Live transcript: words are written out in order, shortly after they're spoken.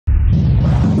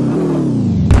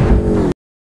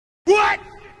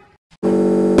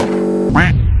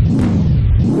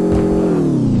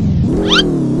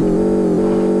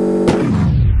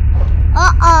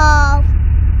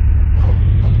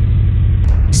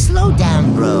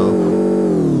bro.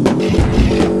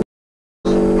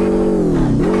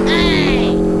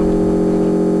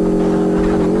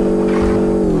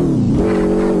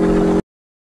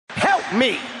 Help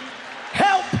me!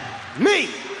 Help me!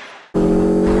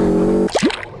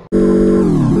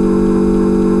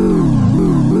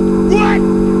 What?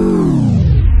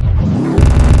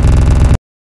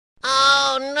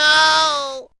 Oh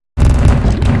no!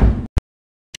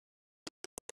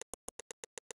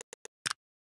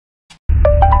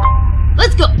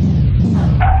 Let's go!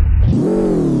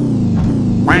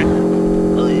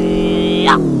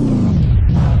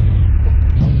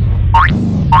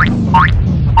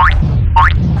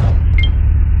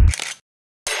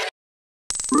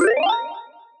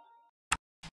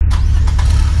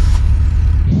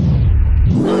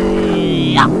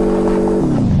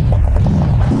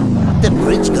 The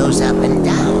bridge goes up and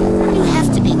down. You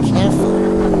have to be careful.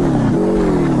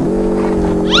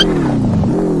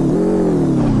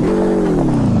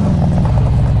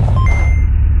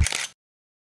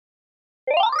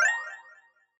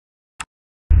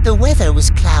 The weather was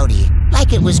cloudy,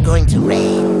 like it was going to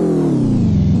rain.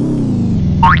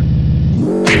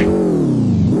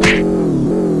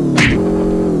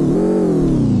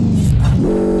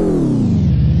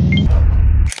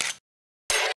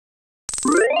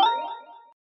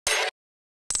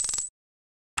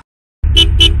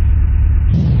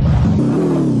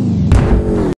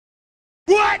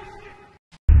 What?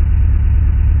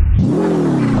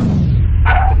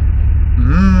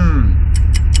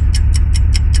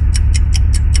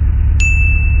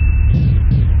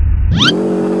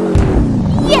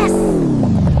 Yes!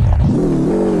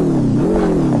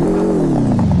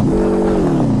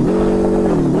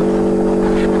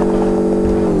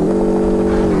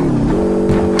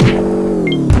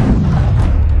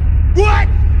 What?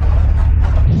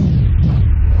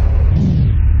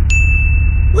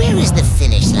 Where is the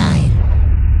finish line?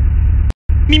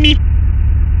 Me.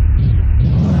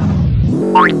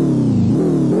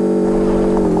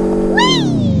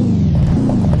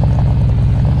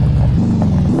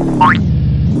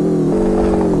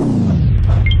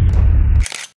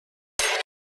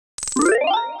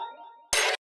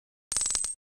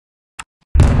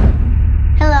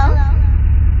 Hello?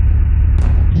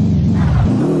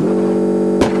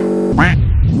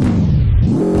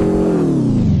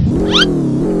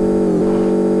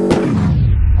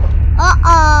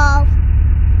 Uh-oh.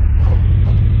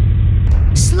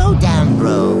 Slow down,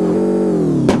 bro.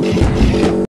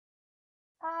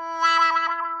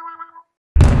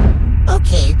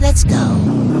 Okay, let's go.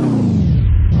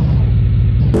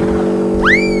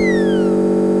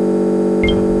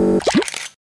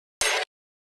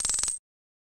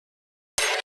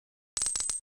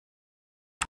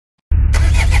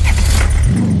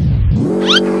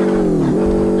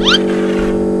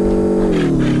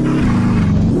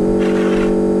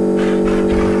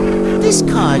 This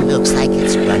car looks like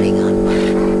it's running on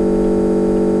mud.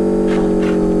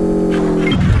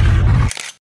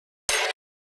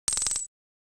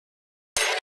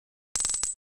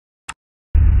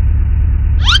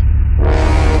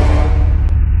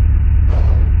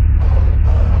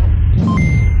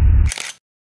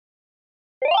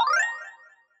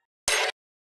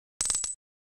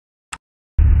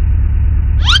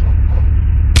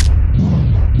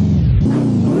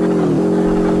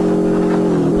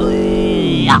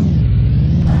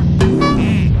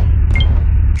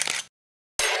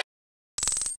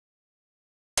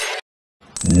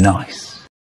 Nice.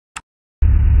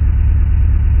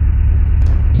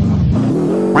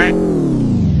 What?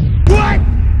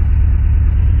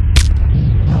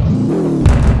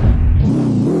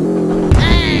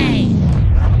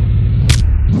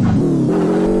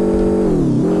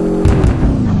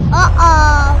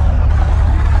 Uh-oh.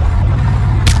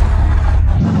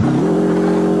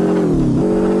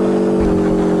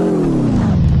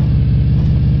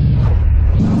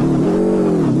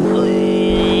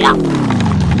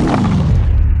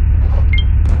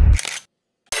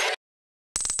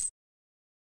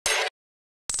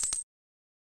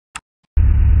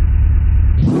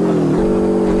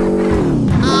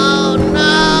 Oh no!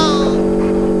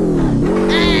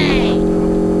 Hey!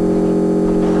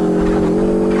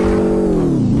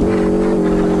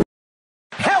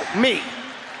 Help me!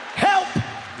 Help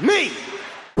me!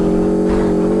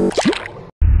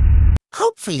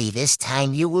 Hopefully this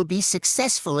time you will be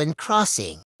successful in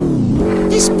crossing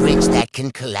this bridge that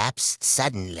can collapse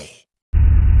suddenly.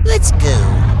 Let's go.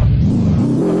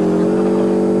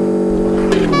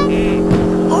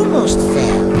 Almost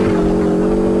fell.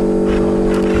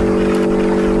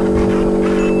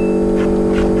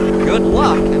 Good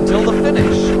luck until the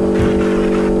finish.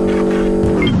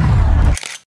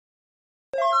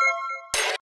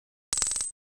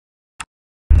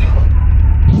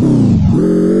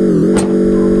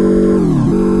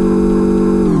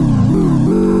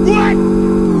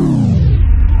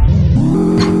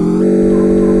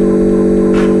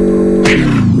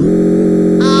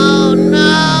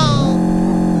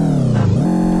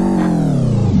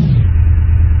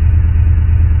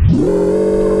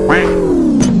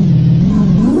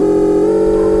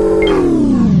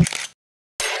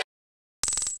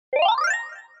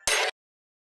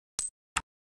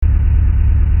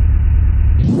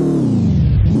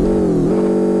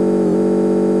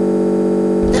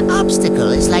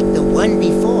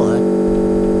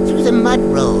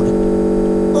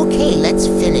 Okay, let's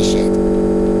finish it.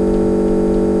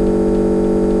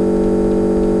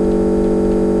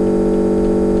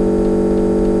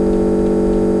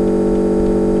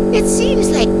 It seems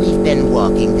like we've been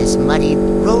walking this muddy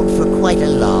road for quite a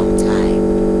long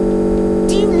time.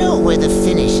 Do you know where the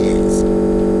finish is?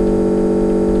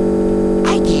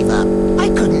 I gave up. I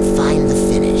couldn't find the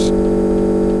finish.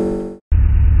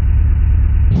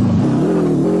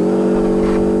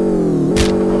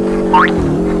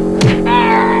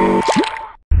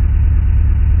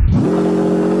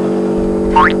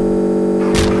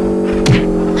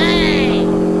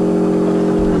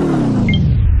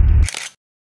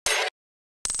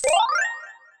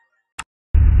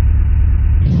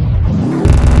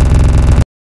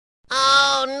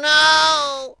 Oh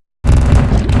no!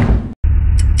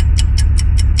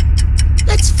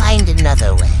 Let's find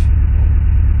another way.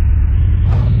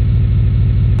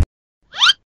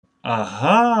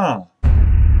 Aha!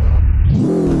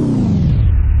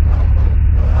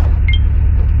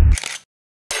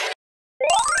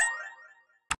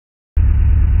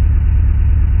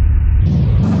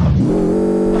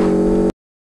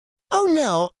 Oh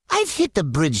no, I've hit the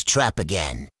bridge trap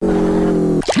again.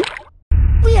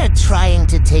 We are trying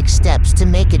to take steps to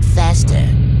make it faster.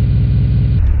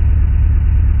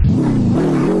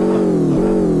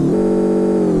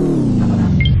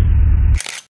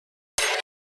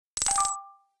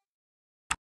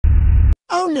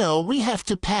 Oh no, we have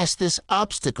to pass this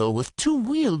obstacle with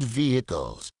two-wheeled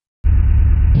vehicles.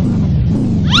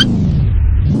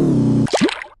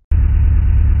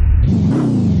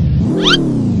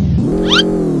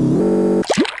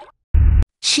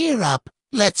 Cheer up,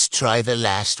 let's try the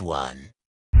last one.